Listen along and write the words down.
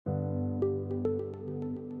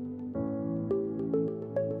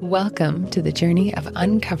Welcome to the journey of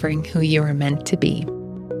uncovering who you are meant to be.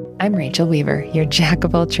 I'm Rachel Weaver, your jack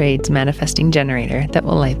of all trades manifesting generator that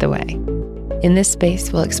will light the way. In this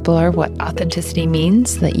space, we'll explore what authenticity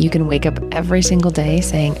means so that you can wake up every single day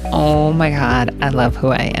saying, oh my God, I love who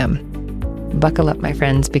I am. Buckle up, my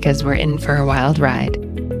friends, because we're in for a wild ride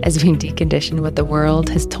as we decondition what the world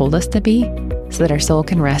has told us to be so that our soul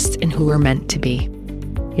can rest in who we're meant to be.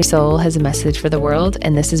 Your soul has a message for the world,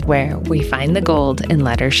 and this is where we find the gold and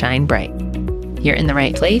let her shine bright. You're in the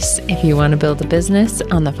right place if you want to build a business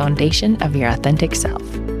on the foundation of your authentic self.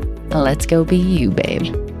 Let's go be you,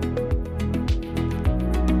 babe.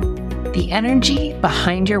 The energy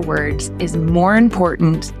behind your words is more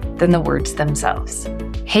important than the words themselves.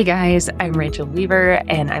 Hey guys, I'm Rachel Weaver,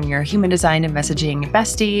 and I'm your human design and messaging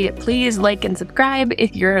bestie. Please like and subscribe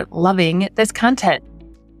if you're loving this content.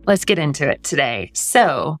 Let's get into it today.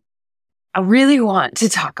 So I really want to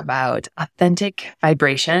talk about authentic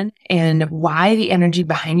vibration and why the energy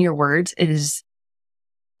behind your words is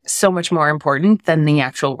so much more important than the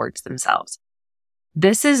actual words themselves.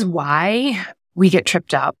 This is why we get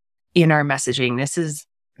tripped up in our messaging. This is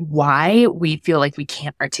why we feel like we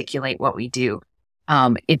can't articulate what we do.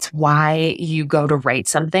 It's why you go to write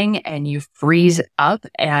something and you freeze up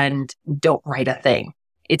and don't write a thing.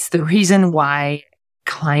 It's the reason why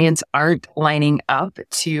clients aren't lining up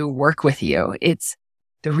to work with you. It's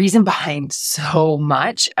the reason behind so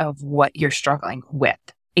much of what you're struggling with.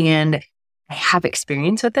 And I have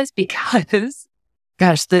experience with this because,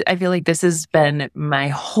 I feel like this has been my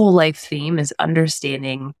whole life theme is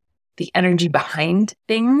understanding the energy behind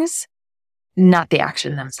things, not the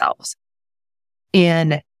action themselves.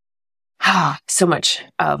 And so much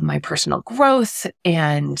of my personal growth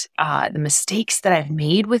and the mistakes that I've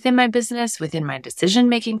made within my business, within my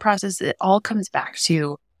decision-making process, it all comes back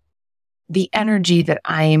to the energy that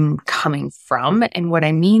I'm coming from. And what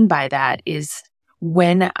I mean by that is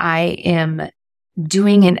when I am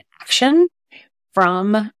doing an action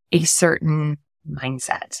from a certain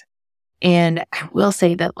mindset. And I will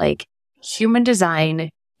say that like human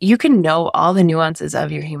design, you can know all the nuances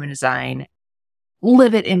of your human design,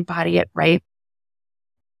 live it, embody it, right?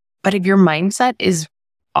 But if your mindset is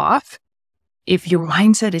off, if your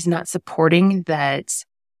mindset is not supporting that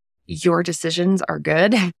your decisions are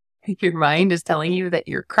good, your mind is telling you that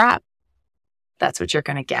you're crap, that's what you're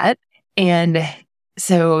going to get. And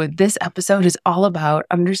so this episode is all about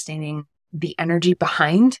understanding the energy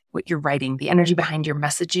behind what you're writing, the energy behind your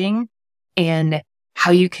messaging, and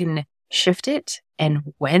how you can shift it and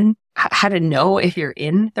how to know if you're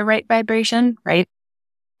in the right vibration, right?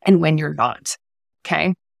 And when you're not.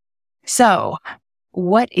 Okay. So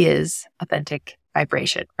what is authentic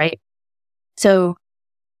vibration, right? So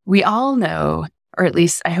we all know, or at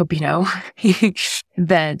least I hope you know,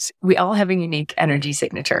 that we all have a unique energy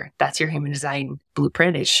signature. That's your human design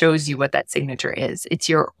blueprint. It shows you what that signature is. It's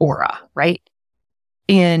your aura, right?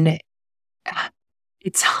 And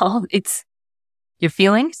it's your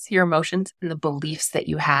feelings, your emotions, and the beliefs that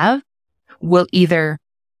you have will either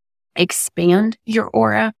expand your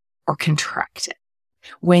aura or contract it.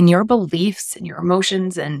 When your beliefs and your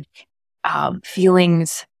emotions and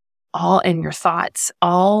feelings and your thoughts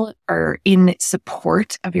all are in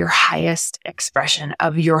support of your highest expression,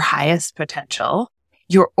 of your highest potential,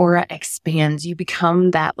 your aura expands. You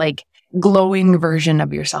become that like glowing version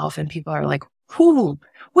of yourself. And people are like, "Ooh,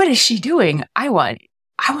 what is she doing? I want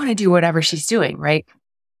to do whatever she's doing," right?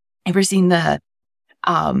 Ever seen the,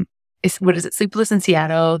 Sleepless in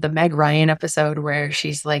Seattle, the Meg Ryan episode where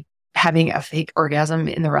she's like having a fake orgasm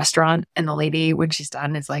in the restaurant and the lady, when she's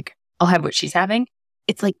done, is like, "I'll have what she's having."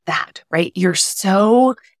 It's like that, right? You're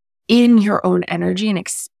so in your own energy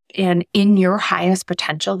and in your highest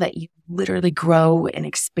potential that you literally grow and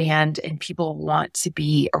expand, and people want to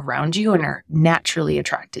be around you and are naturally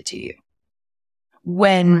attracted to you.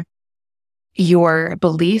 When your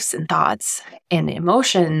beliefs and thoughts and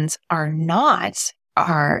emotions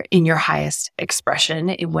are in your highest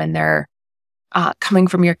expression, when they're coming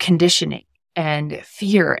from your conditioning and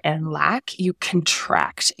fear and lack, you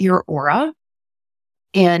contract your aura,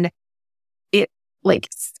 and it like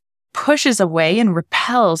pushes away and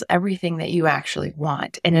repels everything that you actually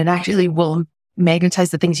want. And it actually will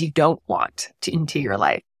magnetize the things you don't want into your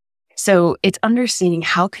life. So it's understanding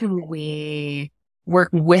how can we work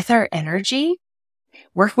with our energy,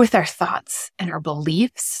 work with our thoughts and our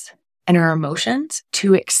beliefs and our emotions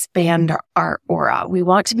to expand our aura. We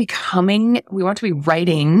want to be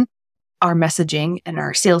writing our messaging and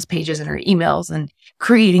our sales pages and our emails and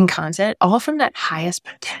creating content all from that highest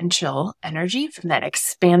potential energy, from that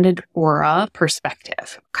expanded aura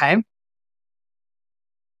perspective. Okay.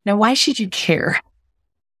 Now, why should you care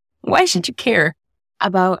Why should you care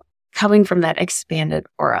about coming from that expanded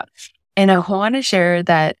aura? And I want to share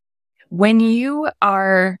that when you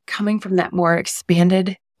are coming from that more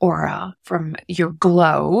expanded aura, from your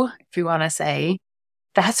glow, if you want to say,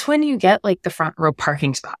 that's when you get like the front row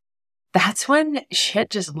parking spot. That's when shit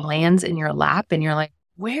just lands in your lap and you're like,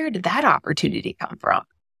 where did that opportunity come from?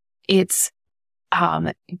 It's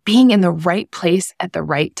being in the right place at the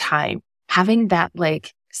right time, having that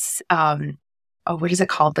like, what is it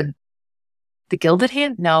called? The gilded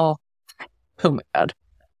hand? No. Oh my God.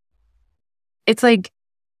 It's like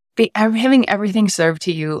having everything served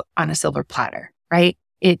to you on a silver platter, right?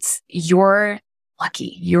 You're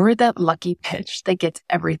lucky. You're that lucky pitch that gets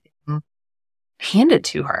everything handed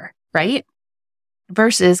to her, right?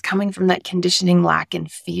 Versus coming from that conditioning, lack,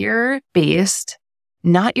 and fear-based,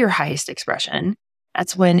 not your highest expression.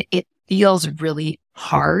 That's when it feels really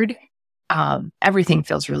hard. Everything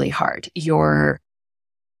feels really hard.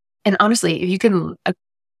 And honestly, if you can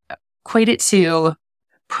equate it to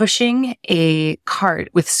pushing a cart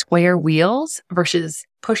with square wheels versus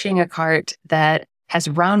pushing a cart that has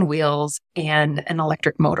round wheels and an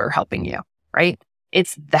electric motor helping you, right?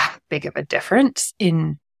 It's that big of a difference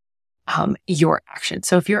in your action.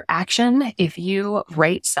 So if you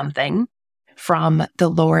write something from the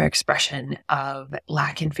lower expression of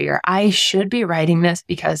lack and fear, I should be writing this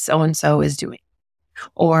because so-and-so is doing,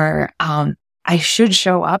 or I should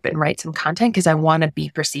show up and write some content because I want to be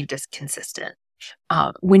perceived as consistent.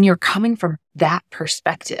 When you're coming from that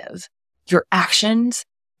perspective, your actions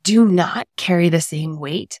do not carry the same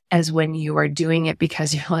weight as when you are doing it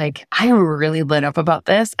because you're like, I'm really lit up about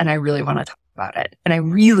this and I really want to talk about it. And I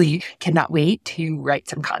really cannot wait to write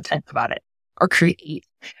some content about it or create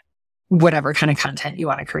whatever kind of content you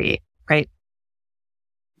want to create, right?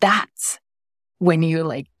 That's when you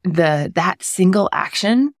like that single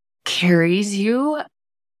action carries you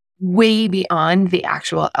way beyond the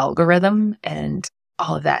actual algorithm and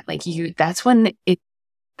all of that. Like that's when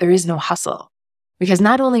there is no hustle. Because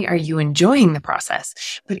not only are you enjoying the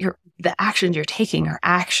process, but the actions you're taking are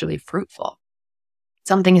actually fruitful.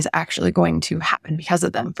 Something is actually going to happen because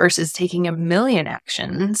of them versus taking a million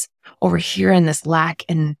actions over here in this lack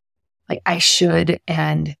and like I should.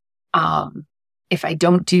 And if I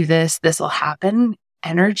don't do this, this will happen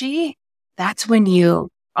energy. That's when you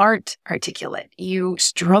aren't articulate. You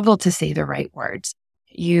struggle to say the right words.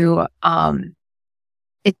 It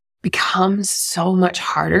becomes so much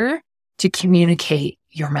harder to communicate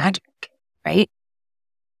your magic, right?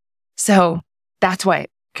 So that's why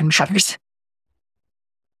it matters.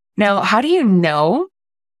 Now, how do you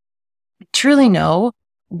truly know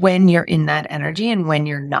when you're in that energy and when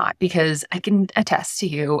you're not? Because I can attest to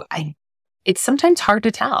you, it's sometimes hard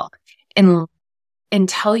to tell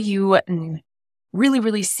until you really,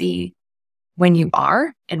 really see when you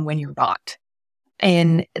are and when you're not.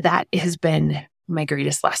 And that has been my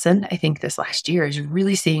greatest lesson, I think, this last year is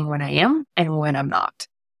really seeing when I am and when I'm not.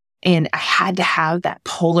 And I had to have that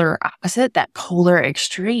polar opposite, that polar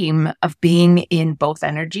extreme of being in both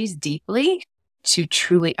energies deeply to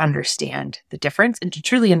truly understand the difference and to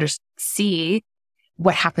truly see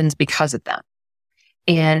what happens because of them.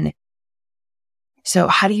 And so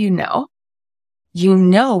how do you know? You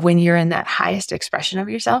know when you're in that highest expression of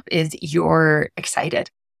yourself is you're excited,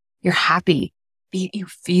 you're happy, you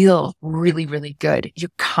feel really, really good.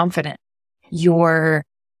 You're confident. You're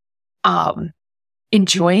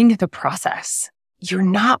enjoying the process. You're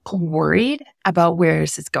not worried about where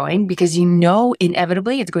this is going because you know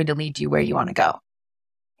inevitably it's going to lead you where you want to go.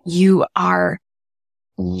 You are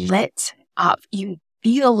lit up. You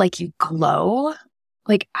feel like you glow.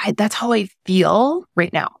 Like that's how I feel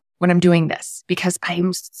right now when I'm doing this because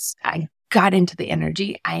I got into the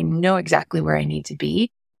energy. I know exactly where I need to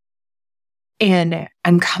be. And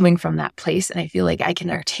I'm coming from that place and I feel like I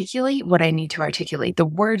can articulate what I need to articulate. The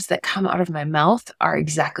words that come out of my mouth are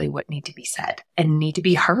exactly what need to be said and need to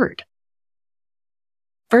be heard.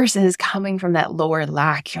 Versus coming from that lower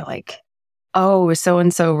lack, you're like, oh,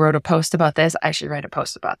 so-and-so wrote a post about this. I should write a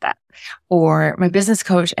post about that. Or my business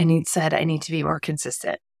coach said I need to be more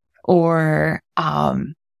consistent. Or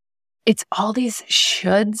it's all these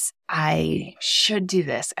shoulds. I should do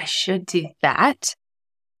this. I should do that.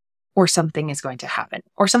 Or something is going to happen,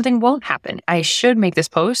 or something won't happen. I should make this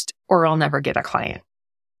post or I'll never get a client.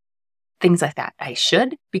 Things like that. I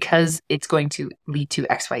should because it's going to lead to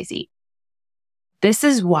XYZ. This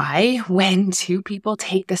is why when two people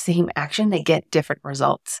take the same action, they get different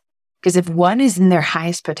results. Because if one is in their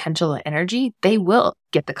highest potential energy, they will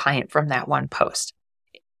get the client from that one post.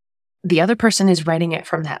 The other person is writing it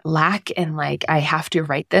from that lack and like, I have to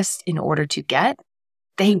write this in order to get,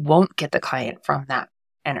 they won't get the client from that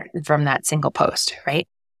from that single post, right?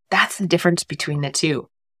 That's the difference between the two.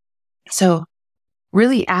 So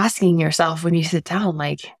really asking yourself when you sit down,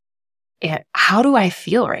 like, how do I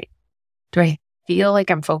feel right? Do I feel like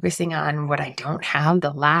I'm focusing on what I don't have,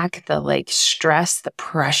 the lack, the like stress, the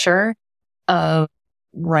pressure of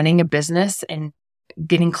running a business and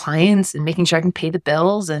getting clients and making sure I can pay the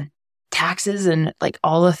bills and taxes and like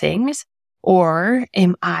all the things? Or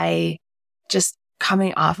am I just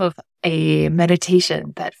coming off of a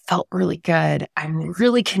meditation that felt really good? I'm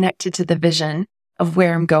really connected to the vision of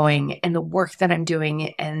where I'm going and the work that I'm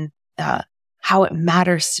doing and how it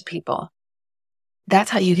matters to people. That's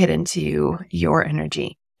how you get into your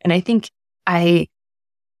energy. And I think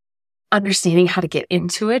understanding how to get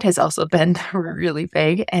into it has also been really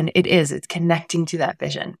big. And it's connecting to that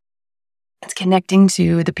vision. It's connecting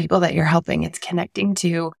to the people that you're helping. It's connecting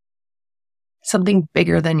to something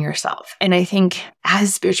bigger than yourself. And I think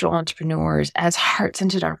as spiritual entrepreneurs, as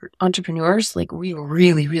heart-centered entrepreneurs, like we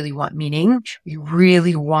really, really want meaning. We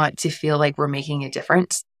really want to feel like we're making a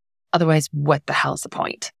difference. Otherwise, what the hell's the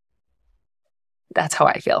point? That's how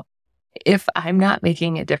I feel. If I'm not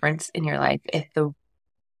making a difference in your life, if the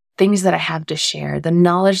things that I have to share, the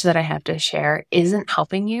knowledge that I have to share isn't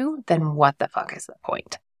helping you, then what the fuck is the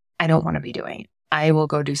point? I don't want to be doing it. I will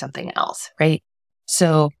go do something else, right?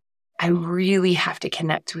 So I really have to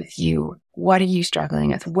connect with you. What are you struggling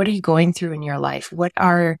with? What are you going through in your life? What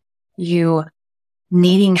are you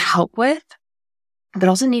needing help with, but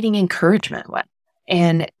also needing encouragement with?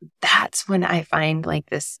 And that's when I find like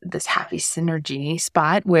this happy synergy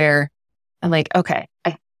spot where I'm like, okay,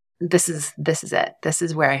 this is it. This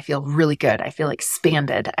is where I feel really good. I feel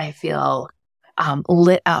expanded. I feel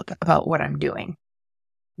lit up about what I'm doing.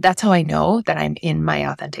 That's how I know that I'm in my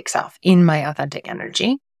authentic self, in my authentic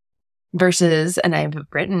energy. Versus, and I've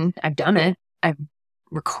done it. I've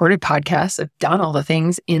recorded podcasts. I've done all the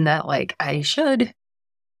things in that, like, I should.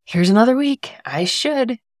 Here's another week. I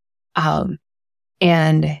should. And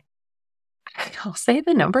I'll say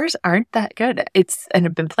the numbers aren't that good. And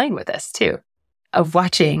I've been playing with this too, of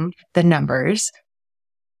watching the numbers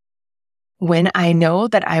when I know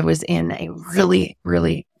that I was in a really,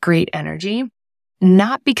 really great energy,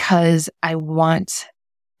 not because I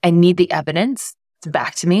need the evidence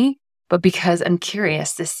back to me, but because I'm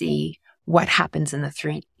curious to see what happens in the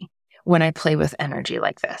 3D when I play with energy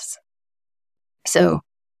like this. So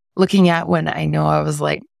looking at when I know I was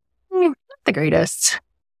like, not the greatest,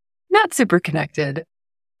 not super connected,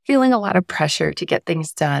 feeling a lot of pressure to get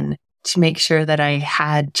things done, to make sure that I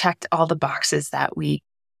had checked all the boxes that week,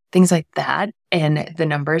 things like that, and the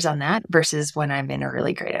numbers on that versus when I'm in a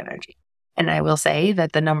really great energy. And I will say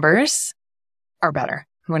that the numbers are better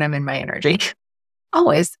when I'm in my energy,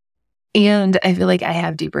 always. And I feel like I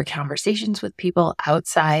have deeper conversations with people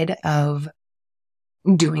outside of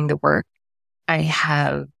doing the work. I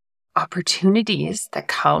have opportunities that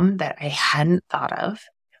come that I hadn't thought of,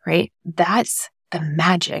 right? That's the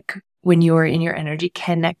magic when you are in your energy,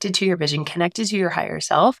 connected to your vision, connected to your higher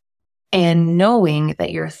self, and knowing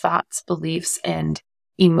that your thoughts, beliefs, and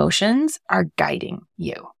emotions are guiding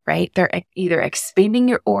you, right? They're either expanding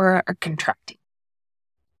your aura or contracting.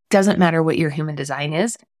 Doesn't matter what your human design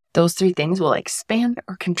is. Those 3 things will expand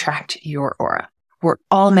or contract your aura. We're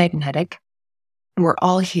all magnetic. We're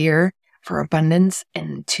all here for abundance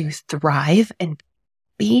and to thrive and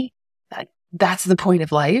be. That's the point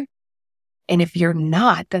of life. And if you're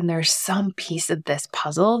not, then there's some piece of this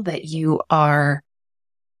puzzle that you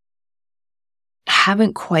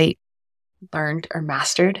haven't quite learned or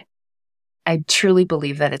mastered. I truly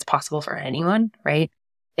believe that it's possible for anyone, right?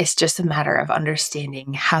 It's just a matter of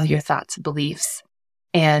understanding how your thoughts, beliefs,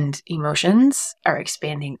 and emotions are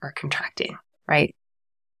expanding or contracting, right?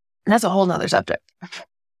 And that's a whole nother subject.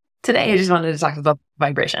 Today, I just wanted to talk about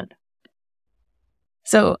vibration.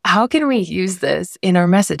 So how can we use this in our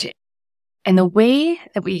messaging? And the way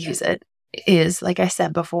that we use it is, like I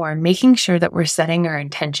said before, making sure that we're setting our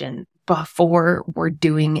intention before we're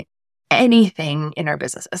doing anything in our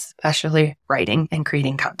business, especially writing and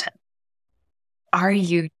creating content. Are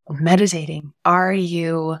you meditating? Are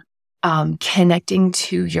you connecting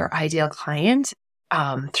to your ideal client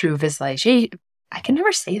through visualization? I can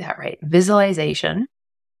never say that right. Visualization.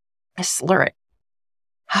 I slur it.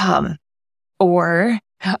 Or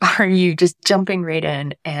are you just jumping right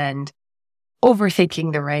in and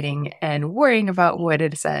overthinking the writing and worrying about what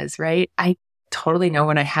it says, right? I totally know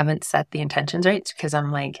when I haven't set the intentions right because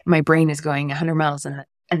I'm like, my brain is going 100 miles an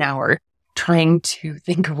hour trying to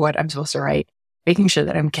think of what I'm supposed to write, making sure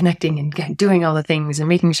that I'm connecting and doing all the things and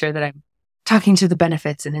making sure that I'm talking to the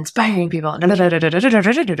benefits and inspiring people.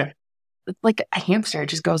 Like a hamster, it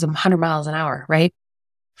just goes 100 miles an hour, right?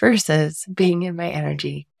 versus being in my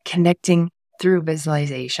energy, connecting through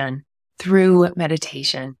visualization, through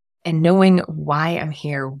meditation, and knowing why I'm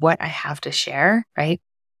here, what I have to share, right?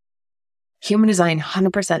 Human design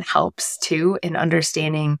 100% helps too in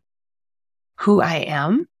understanding who I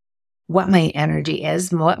am, what my energy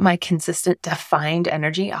is, what my consistent defined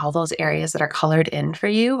energy, all those areas that are colored in for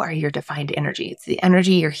you are your defined energy. It's the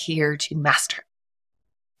energy you're here to master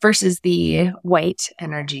versus the white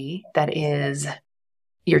energy that is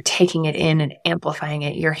you're taking it in and amplifying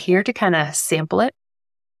it. You're here to kind of sample it,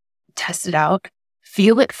 test it out,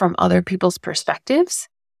 feel it from other people's perspectives,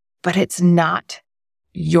 but it's not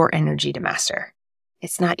your energy to master.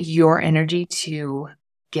 It's not your energy to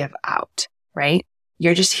give out, right?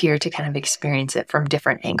 You're just here to kind of experience it from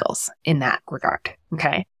different angles in that regard,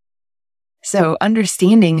 okay? So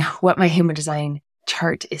understanding what my human design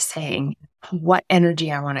chart is saying, what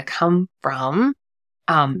energy I want to come from,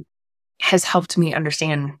 has helped me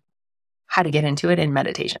understand how to get into it in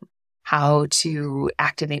meditation, how to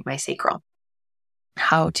activate my sacral,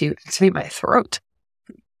 how to activate my throat,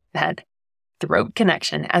 that throat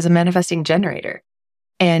connection as a manifesting generator,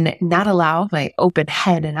 and not allow my open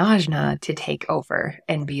head and ajna to take over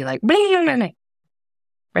and be like, blah, blah, blah,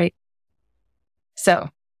 right? So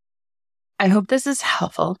I hope this is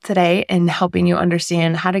helpful today in helping you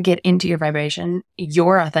understand how to get into your vibration,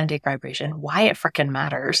 your authentic vibration, why it freaking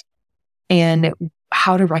matters, and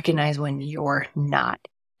how to recognize when you're not.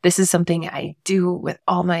 This is something I do with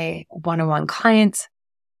all my one-on-one clients.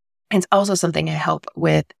 And it's also something I help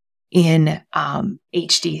with in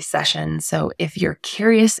HD sessions. So if you're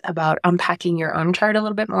curious about unpacking your own chart a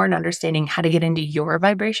little bit more and understanding how to get into your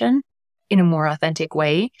vibration in a more authentic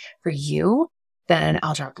way for you, then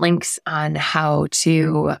I'll drop links on how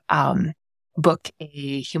to book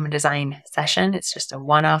a human design session. It's just a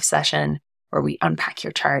one-off session where we unpack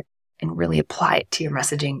your chart and really apply it to your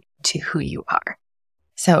messaging, to who you are.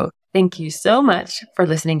 So thank you so much for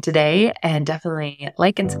listening today, and definitely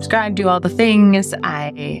like and subscribe, do all the things.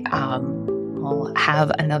 I will have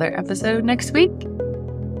another episode next week.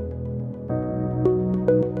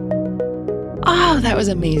 Oh, that was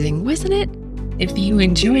amazing, wasn't it? If you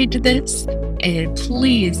enjoyed this, and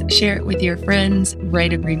please share it with your friends,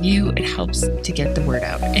 write a review. It helps to get the word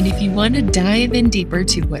out. And if you want to dive in deeper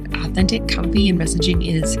to what authentic copy and messaging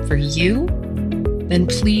is for you, then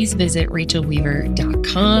please visit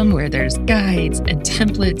rachelweaver.com, where there's guides and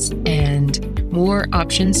templates and more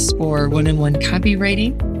options for one-on-one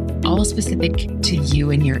copywriting, all specific to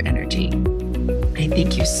you and your energy. I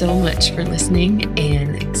thank you so much for listening,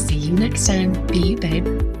 and see you next time. Be you,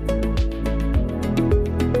 babe.